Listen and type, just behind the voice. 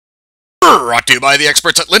Brought to you by the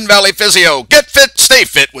experts at Lynn Valley Physio. Get fit, stay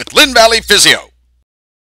fit with Lynn Valley Physio.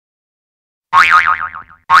 On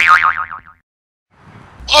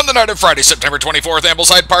the night of Friday, September 24th,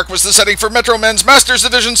 Ambleside Park was the setting for Metro Men's Masters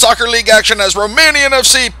Division Soccer League action as Romanian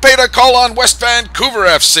FC paid a call on West Vancouver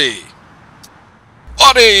FC.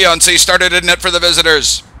 Audie Yancey started in net for the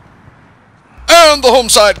visitors. And the home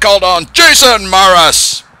side called on Jason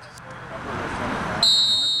Maras.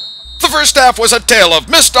 The first half was a tale of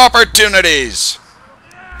missed opportunities.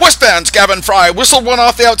 West Van's Gavin Fry whistled one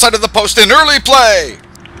off the outside of the post in early play.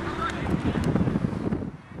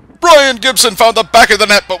 Brian Gibson found the back of the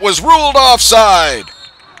net but was ruled offside.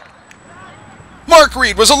 Mark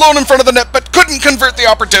Reed was alone in front of the net but couldn't convert the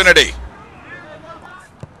opportunity.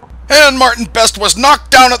 And Martin Best was knocked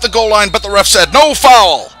down at the goal line, but the ref said no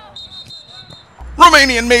foul.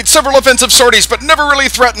 Romanian made several offensive sorties but never really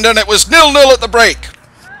threatened, and it was 0-0 at the break.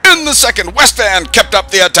 In the second, West Van kept up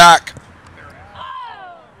the attack.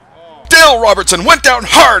 Dale Robertson went down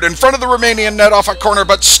hard in front of the Romanian net off a corner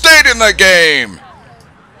but stayed in the game.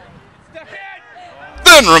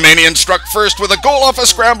 Then Romanian struck first with a goal off a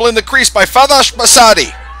scramble in the crease by Fadash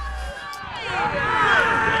Basadi.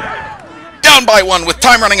 Down by one with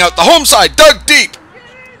time running out, the home side dug deep.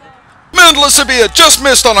 Mandela Sevilla just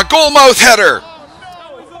missed on a goal-mouth header.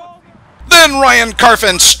 Then Ryan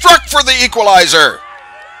Carfin struck for the equalizer.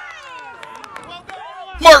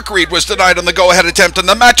 Mark Reed was denied on the go-ahead attempt and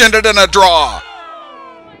the match ended in a draw.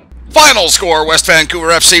 Final score, West Vancouver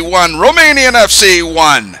FC 1, Romanian FC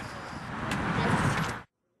 1.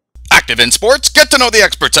 Active in sports? Get to know the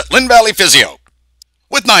experts at Lynn Valley Physio.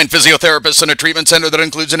 With 9 physiotherapists and a treatment center that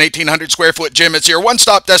includes an 1,800 square foot gym, it's your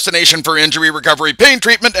one-stop destination for injury recovery, pain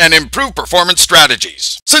treatment, and improved performance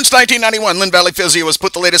strategies. Since 1991, Lynn Valley Physio has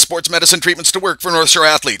put the latest sports medicine treatments to work for North Shore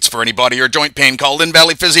athletes. For any body or joint pain, call Lynn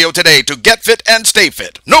Valley Physio today to get fit and stay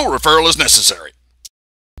fit. No referral is necessary.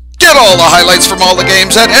 Get all the highlights from all the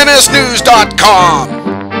games at nsnews.com.